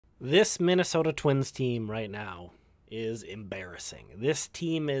This Minnesota Twins team right now is embarrassing. This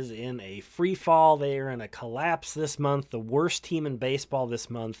team is in a free fall. They are in a collapse this month, the worst team in baseball this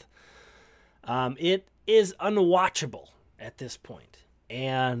month. It is unwatchable at this point,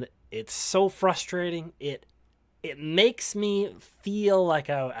 and it's so frustrating. It makes me feel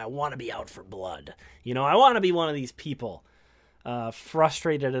like I want to be out for blood. I want to be one of these people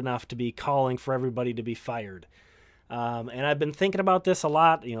frustrated enough to be calling for everybody to be fired. And I've been thinking about this a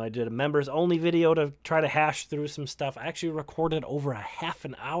lot. I did a members-only video to try to hash through some stuff. I actually recorded over a half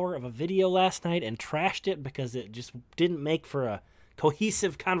an hour of a video last night and trashed it because it just didn't make for a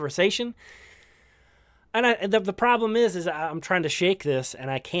cohesive conversation. And the problem is I'm trying to shake this,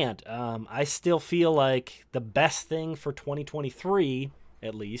 and I can't. I still feel like the best thing for 2023,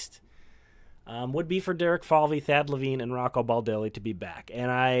 at least, would be for Derek Falvey, Thad Levine, and Rocco Baldelli to be back.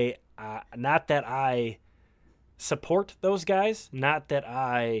 And not that I support those guys, not that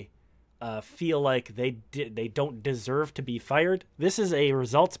I feel like they don't deserve to be fired. This is a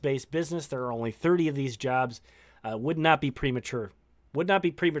results-based business. There are only 30 of these jobs. Would not be premature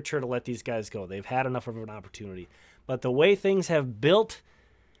to let these guys go. They've had enough of an opportunity. But the way things have built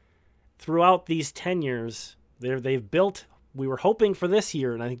throughout these tenures, they've built. We were hoping for this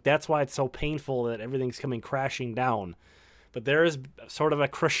year, and I think that's why it's so painful that everything's coming crashing down. But there is sort of a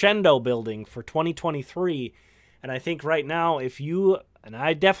crescendo building for 2023. And I think right now, and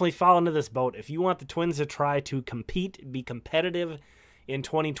I definitely fall into this boat, if you want the Twins to try to compete, be competitive in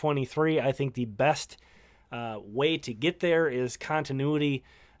 2023, I think the best way to get there is continuity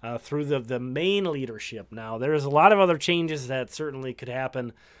through the main leadership. Now, there's a lot of other changes that certainly could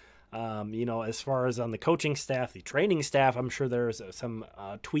happen, as far as on the coaching staff, the training staff. I'm sure there's some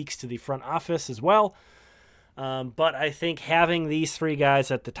tweaks to the front office as well. But I think having these three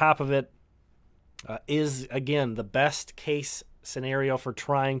guys at the top of it is, again, the best case scenario for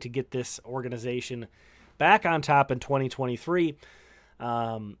trying to get this organization back on top in 2023.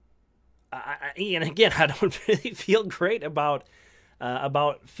 And again, I don't really feel great about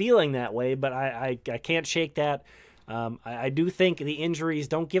feeling that way, but I can't shake that. I do think the injuries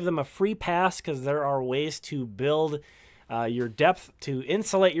don't give them a free pass, because there are ways to build your depth to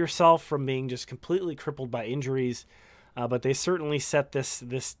insulate yourself from being just completely crippled by injuries. But they certainly set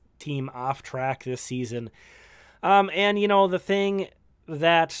this team off track this season. And the thing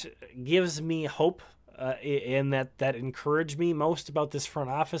that gives me hope and that encouraged me most about this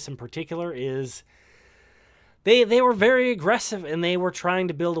front office in particular is they were very aggressive, and they were trying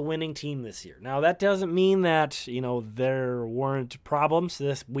to build a winning team this year. Now, that doesn't mean that there weren't problems.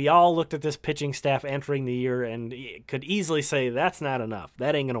 We all looked at this pitching staff entering the year and could easily say that's not enough.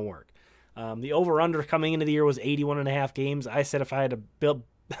 That ain't gonna work. The over/under coming into the year was 81.5 games. I said if I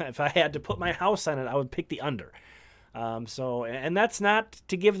had to put my house on it, I would pick the under. And that's not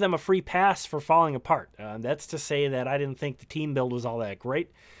to give them a free pass for falling apart. That's to say that I didn't think the team build was all that great.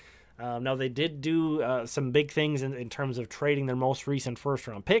 Now, they did do some big things in terms of trading their most recent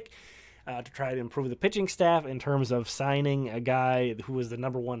first-round pick to try to improve the pitching staff, in terms of signing a guy who was the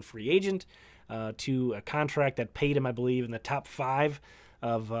number one free agent to a contract that paid him, I believe, in the top 5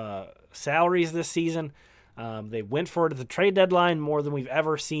 of salaries this season. They went for it at the trade deadline more than we've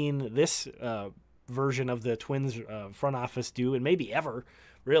ever seen this version of the Twins front office do, and maybe ever,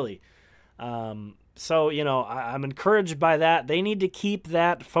 really. So, I'm encouraged by that. They need to keep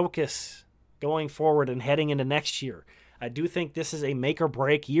that focus going forward and heading into next year. I do think this is a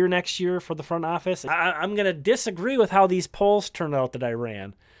make-or-break year next year for the front office. I'm going to disagree with how these polls turned out that I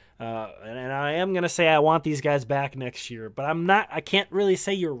ran. And I am going to say I want these guys back next year. But I can't really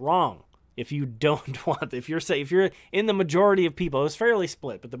say you're wrong if you don't want. If you're in the majority of people, it was fairly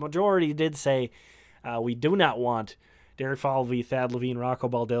split, but the majority did say we do not want Derek Falvey, Thad Levine, Rocco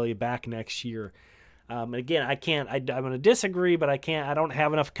Baldelli back next year. Again, I'm going to disagree, but I don't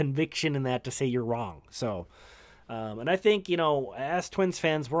have enough conviction in that to say you're wrong. So, and I think, as Twins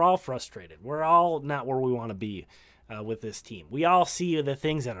fans, we're all frustrated. We're all not where we want to be with this team. We all see the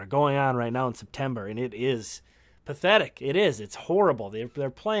things that are going on right now in September, and it is pathetic. It is. It's horrible. They're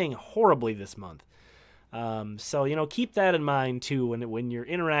playing horribly this month. So, keep that in mind, too, when you're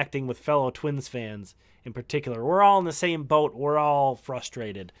interacting with fellow Twins fans in particular. We're all in the same boat. We're all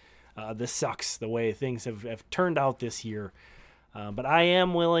frustrated. This sucks, the way things have turned out this year. But I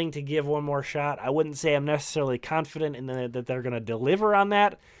am willing to give one more shot. I wouldn't say I'm necessarily confident that they're going to deliver on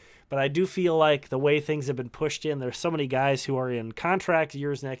that, but I do feel like the way things have been pushed in, there's so many guys who are in contract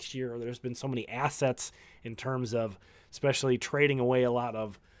years next year, or there's been so many assets in terms of especially trading away a lot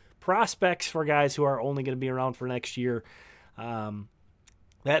of prospects for guys who are only going to be around for next year.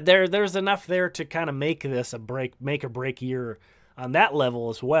 That there's enough there to kind of make this make or break year on that level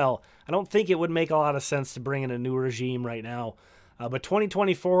as well. I don't think it would make a lot of sense to bring in a new regime right now. But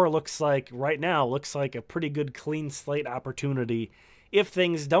 2024 right now looks like a pretty good clean slate opportunity if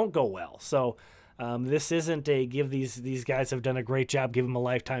things don't go well. So this isn't a these guys have done a great job, give them a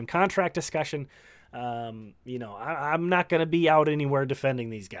lifetime contract discussion. I'm not going to be out anywhere defending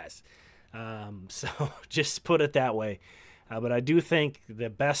these guys. So just put it that way. But I do think the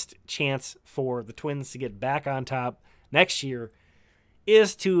best chance for the Twins to get back on top next year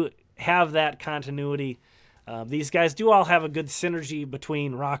is to have that continuity. These guys do all have a good synergy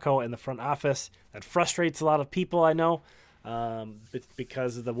between Rocco and the front office. That frustrates a lot of people, I know,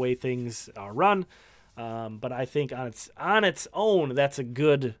 because of the way things are run. But I think on its own, that's a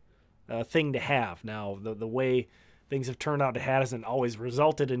good thing to have. Now, the way things have turned out, it hasn't always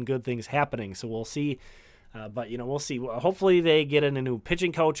resulted in good things happening. So we'll see. But we'll see. Hopefully they get in a new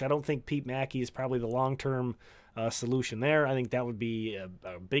pitching coach. I don't think Pete Mackey is probably the long-term solution there. I think that would be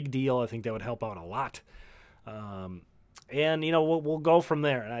a big deal. I think that would help out a lot. And we'll go from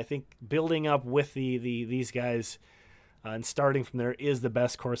there. And I think building up with these guys and starting from there is the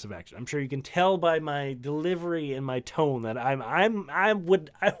best course of action. I'm sure you can tell by my delivery and my tone that I would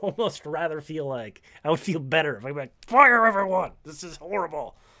almost rather feel like I would feel better if I'm like, fire everyone. This is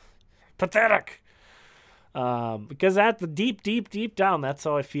horrible, pathetic. Because at the deep down, that's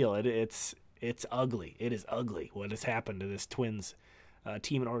how I feel. It's ugly. It is ugly what has happened to this Twins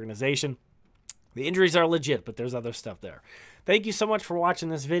team and organization. The injuries are legit, but there's other stuff there. Thank you so much for watching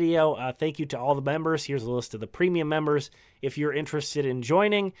this video. Thank you to all the members. Here's a list of the premium members if you're interested in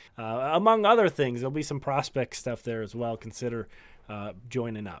joining. Among other things, there'll be some prospect stuff there as well. Consider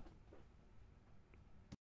joining up.